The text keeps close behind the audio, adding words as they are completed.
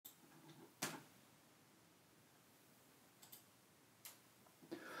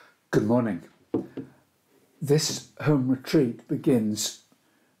Good morning. This home retreat begins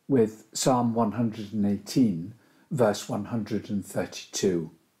with Psalm 118, verse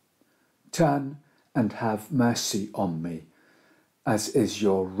 132. Turn and have mercy on me, as is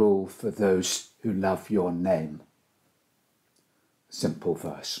your rule for those who love your name. Simple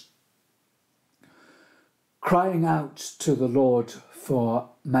verse. Crying out to the Lord for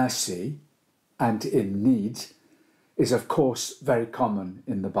mercy and in need is of course very common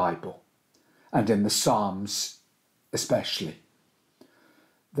in the Bible, and in the Psalms especially.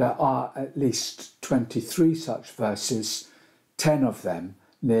 There are at least 23 such verses, 10 of them,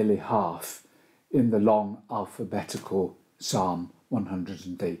 nearly half, in the long alphabetical Psalm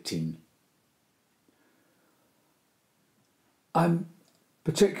 118. I'm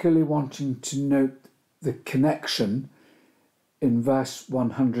particularly wanting to note the connection in verse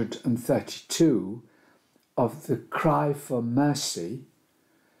 132 of the cry for mercy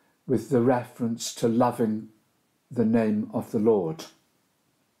with the reference to loving the name of the Lord.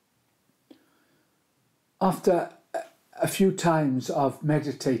 After a few times of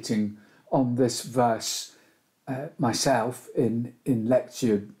meditating on this verse myself in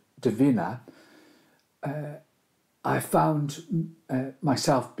Lectio Divina, I found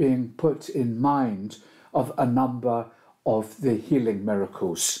myself being put in mind of a number of the healing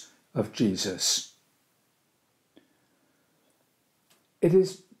miracles of Jesus. It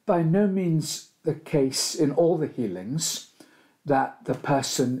is by no means the case in all the healings that the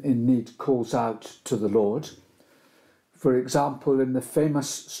person in need calls out to the Lord. For example, in the famous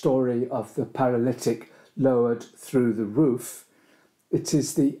story of the paralytic lowered through the roof, it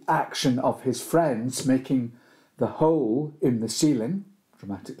is the action of his friends making the hole in the ceiling,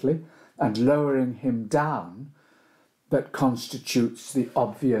 dramatically, and lowering him down that constitutes the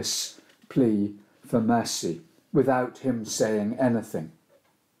obvious plea for mercy, without him saying anything.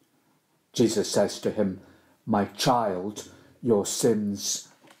 Jesus says to him, "My child, your sins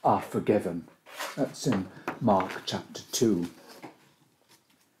are forgiven." That's in Mark chapter 2.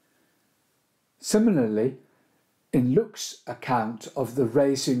 Similarly, in Luke's account of the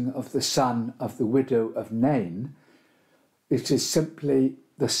raising of the son of the widow of Nain, it is simply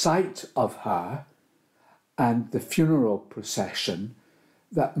the sight of her and the funeral procession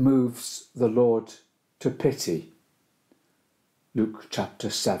that moves the Lord to pity. Luke chapter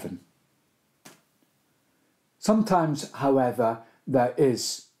 7. Sometimes, however, there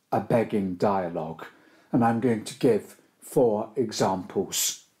is a begging dialogue, and I'm going to give 4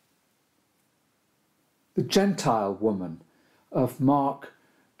 examples. The Gentile woman of Mark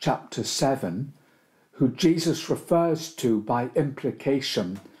chapter 7, who Jesus refers to by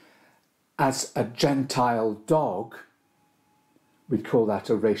implication as a Gentile dog, we call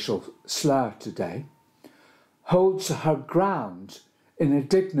that a racial slur today, holds her ground in a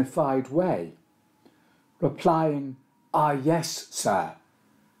dignified way, replying, "Ah, yes, sir,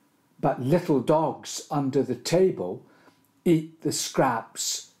 but little dogs under the table eat the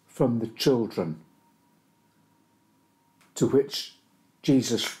scraps from the children." To which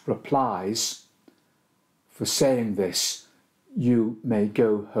Jesus replies, "For saying this, you may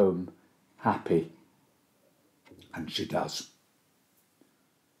go home happy." And she does.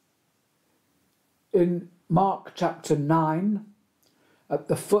 In Mark chapter 9, at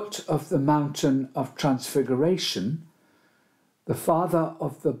the foot of the mountain of Transfiguration, the father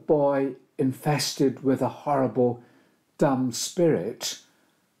of the boy infested with a horrible dumb spirit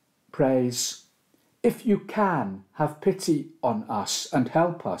prays, "If you can, have pity on us and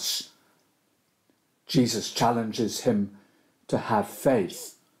help us." Jesus challenges him to have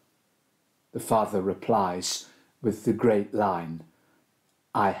faith. The father replies with the great line,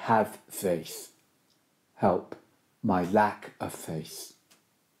 "I have faith. Help my lack of faith."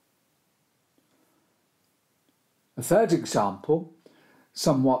 A third example,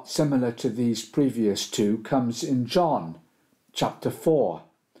 somewhat similar to these previous two, comes in John chapter 4.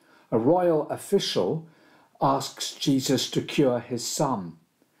 A royal official asks Jesus to cure his son.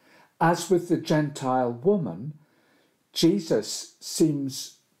 As with the Gentile woman, Jesus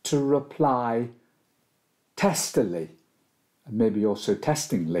seems to reply testily, and maybe also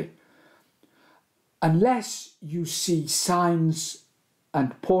testingly, "Unless you see signs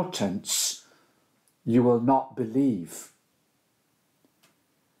and portents, you will not believe."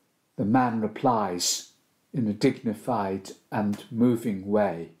 The man replies in a dignified and moving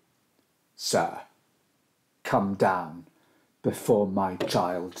way, "Sir, come down before my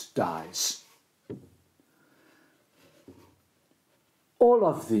child dies." All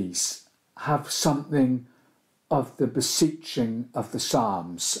of these have something of the beseeching of the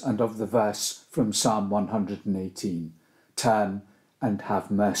Psalms and of the verse from Psalm 118, "Turn and have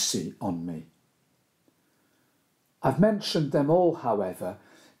mercy on me. I've mentioned them all, however,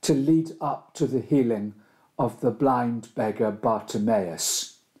 to lead up to the healing of the blind beggar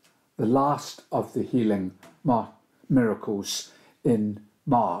Bartimaeus, the last of the healing miracles in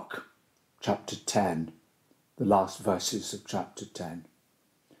Mark chapter 10, the last verses of chapter 10,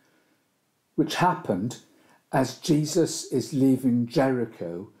 which happened as Jesus is leaving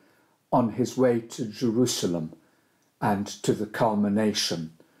Jericho on his way to Jerusalem and to the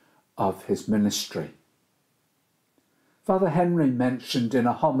culmination of his ministry. Father Henry mentioned in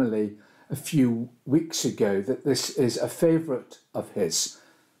a homily a few weeks ago that this is a favourite of his,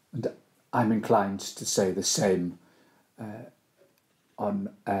 and I'm inclined to say the same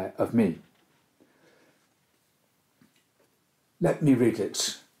of me. Let me read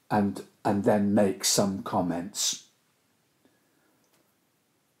it and then make some comments.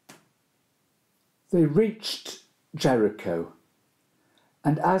 They reached Jericho,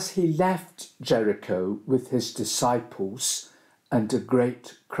 and as he left Jericho with his disciples and a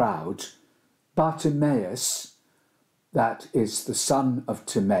great crowd, Bartimaeus, that is the son of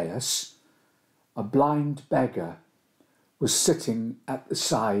Timaeus, a blind beggar, was sitting at the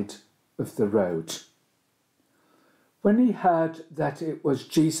side of the road. When he heard that it was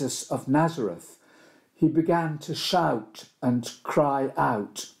Jesus of Nazareth, he began to shout and cry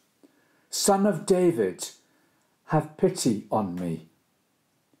out, "Son of David, have pity on me."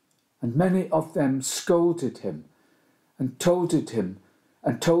 And many of them scolded him and told him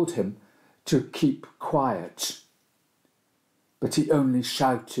to keep quiet. But he only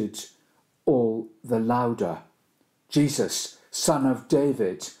shouted all the louder, "Jesus, Son of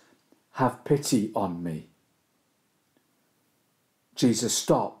David, have pity on me." Jesus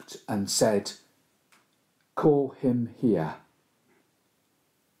stopped and said, "Call him here."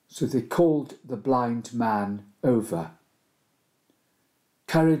 So they called the blind man over.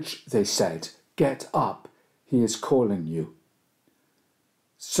 "Courage," they said, "get up, he is calling you."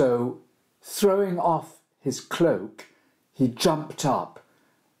 So, throwing off his cloak, he jumped up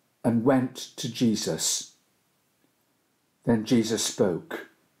and went to Jesus. Then Jesus spoke.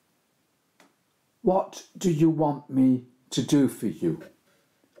 "What do you want me to do for you?"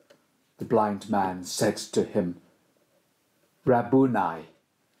 The blind man said to him, "Rabboni,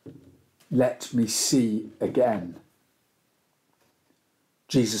 let me see again."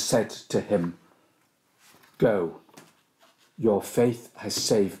 Jesus said to him, "Go, your faith has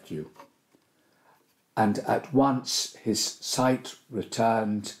saved you." And at once his sight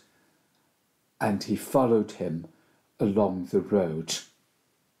returned, and he followed him along the road.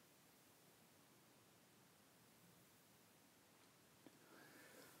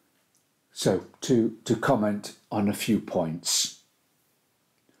 So, to comment on a few points.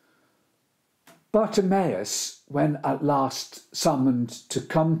 Bartimaeus, when at last summoned to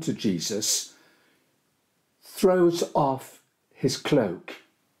come to Jesus, throws off his cloak.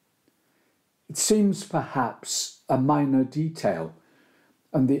 It seems perhaps a minor detail,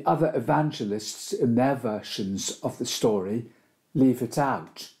 and the other evangelists in their versions of the story leave it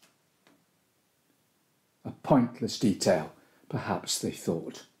out. A pointless detail, perhaps they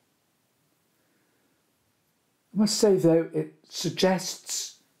thought. I must say, though, it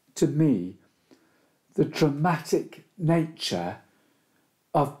suggests to me the dramatic nature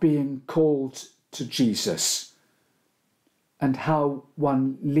of being called to Jesus and how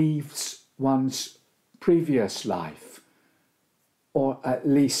one leaves one's previous life, or at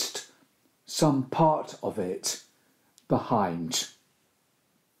least some part of it, behind.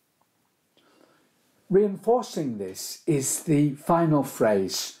 Reinforcing this is the final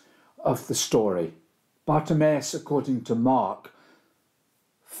phrase of the story. Bartimaeus, according to Mark,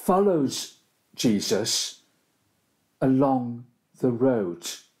 follows Jesus along the road.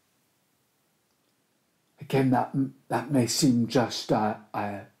 Again, that may seem just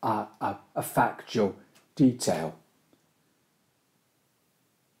a factual detail.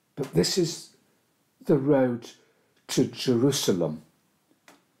 But this is the road to Jerusalem,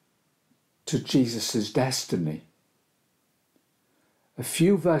 to Jesus' destiny. A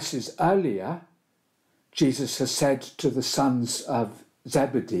few verses earlier, Jesus has said to the sons of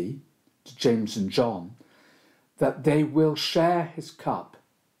Zebedee, to James and John, that they will share his cup.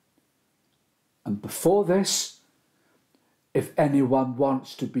 And before this, if anyone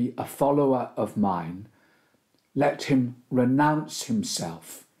wants to be a follower of mine, let him renounce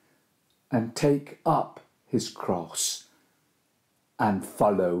himself and take up his cross and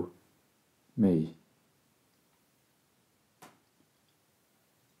follow me.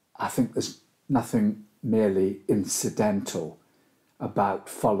 I think there's nothing merely incidental about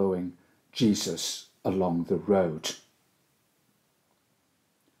following Jesus along the road.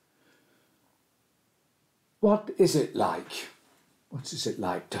 What is it like? What is it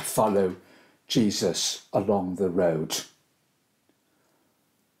like to follow Jesus along the road?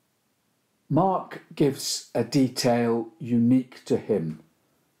 Mark gives a detail unique to him,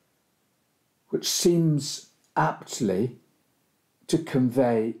 which seems aptly to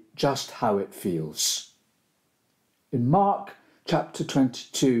convey just how it feels. In Mark chapter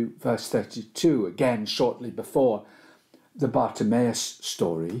 22, verse 32, again shortly before the Bartimaeus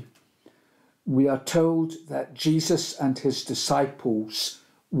story, we are told that Jesus and his disciples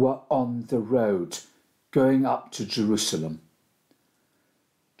were on the road going up to Jerusalem.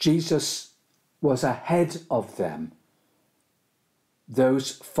 Jesus was ahead of them.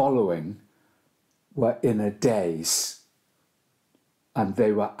 Those following were in a daze, and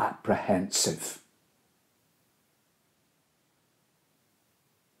they were apprehensive.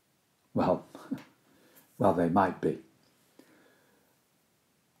 Well, they might be.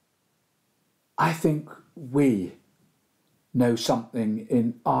 I think we know something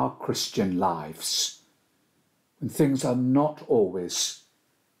in our Christian lives when things are not always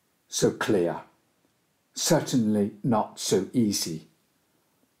so clear, certainly not so easy,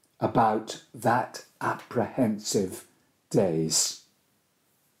 about that apprehensive daze.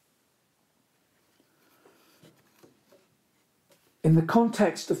 In the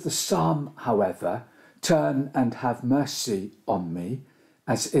context of the psalm, however, "Turn and have mercy on me,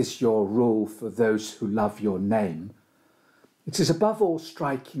 as is your rule for those who love your name," it is above all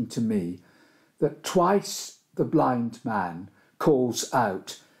striking to me that twice the blind man calls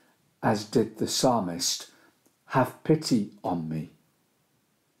out, as did the psalmist, "Have pity on me,"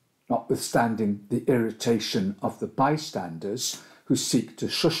 notwithstanding the irritation of the bystanders who seek to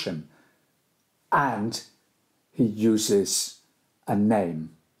shush him, and he uses a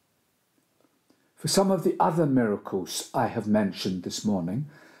name. For some of the other miracles I have mentioned this morning,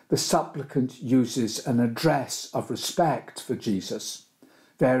 the supplicant uses an address of respect for Jesus,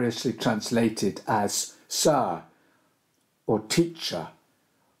 variously translated as Sir, or Teacher,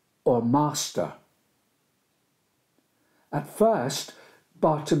 or Master. At first,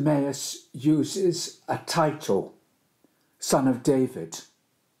 Bartimaeus uses a title, Son of David.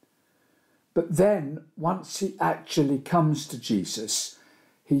 But then, once he actually comes to Jesus,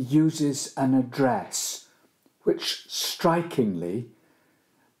 he uses an address, which strikingly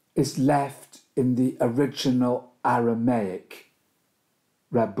is left in the original Aramaic,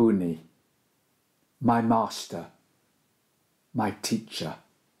 Rabboni, my master, my teacher.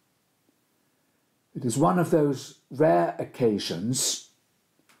 It is one of those rare occasions,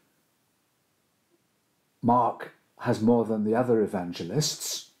 Mark has more than the other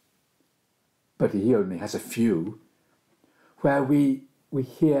evangelists, but he only has a few, where we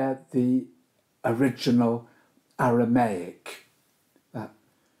hear the original Aramaic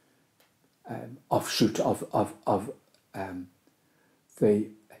offshoot of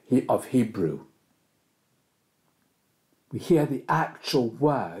Hebrew. We hear the actual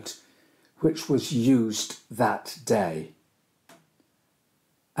word which was used that day.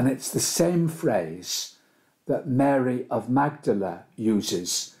 And it's the same phrase that Mary of Magdala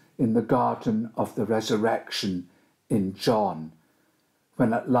uses in the Garden of the Resurrection in John,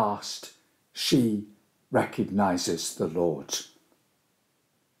 when at last she recognizes the Lord.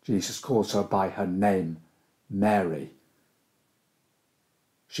 Jesus calls her by her name, Mary.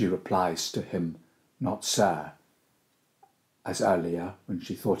 She replies to him, not Sir, as earlier when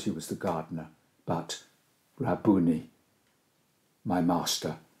she thought he was the gardener, but Rabboni, my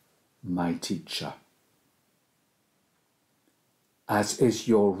master, my teacher. As is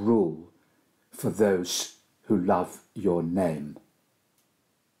your rule for those who love your name.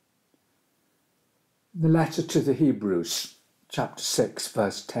 The letter to the Hebrews, chapter 6,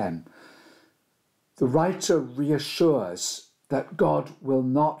 verse 10, the writer reassures that God will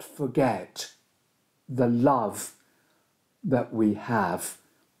not forget the love that we have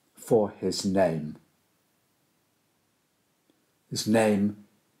for his name. His name,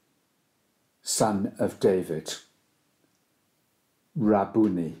 Son of David,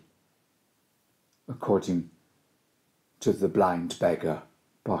 Rabboni, according to the blind beggar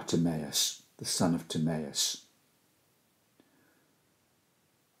Bartimaeus, the son of Timaeus.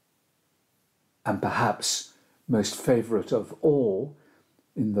 And perhaps most favourite of all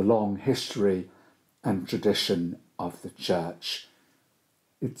in the long history and tradition of the church,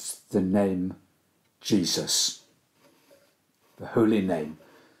 it's the name Jesus, the holy name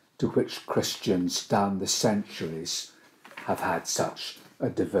to which Christians down the centuries have had such a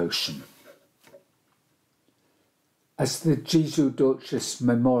devotion. As the Jesu Dulcis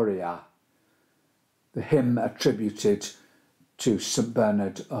Memoria, the hymn attributed to St.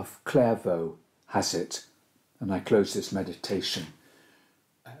 Bernard of Clairvaux, has it, And I close this meditation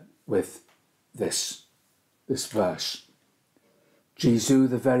with this verse. Jesu,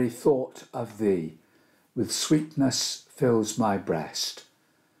 the very thought of thee with sweetness fills my breast,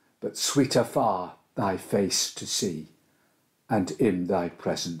 but sweeter far thy face to see, and in thy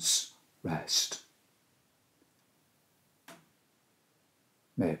presence rest.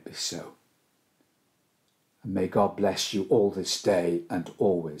 May it be so. And may God bless you all this day and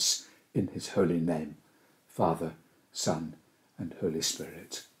always in his holy name, Father, Son, and Holy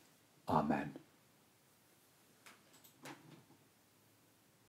Spirit. Amen.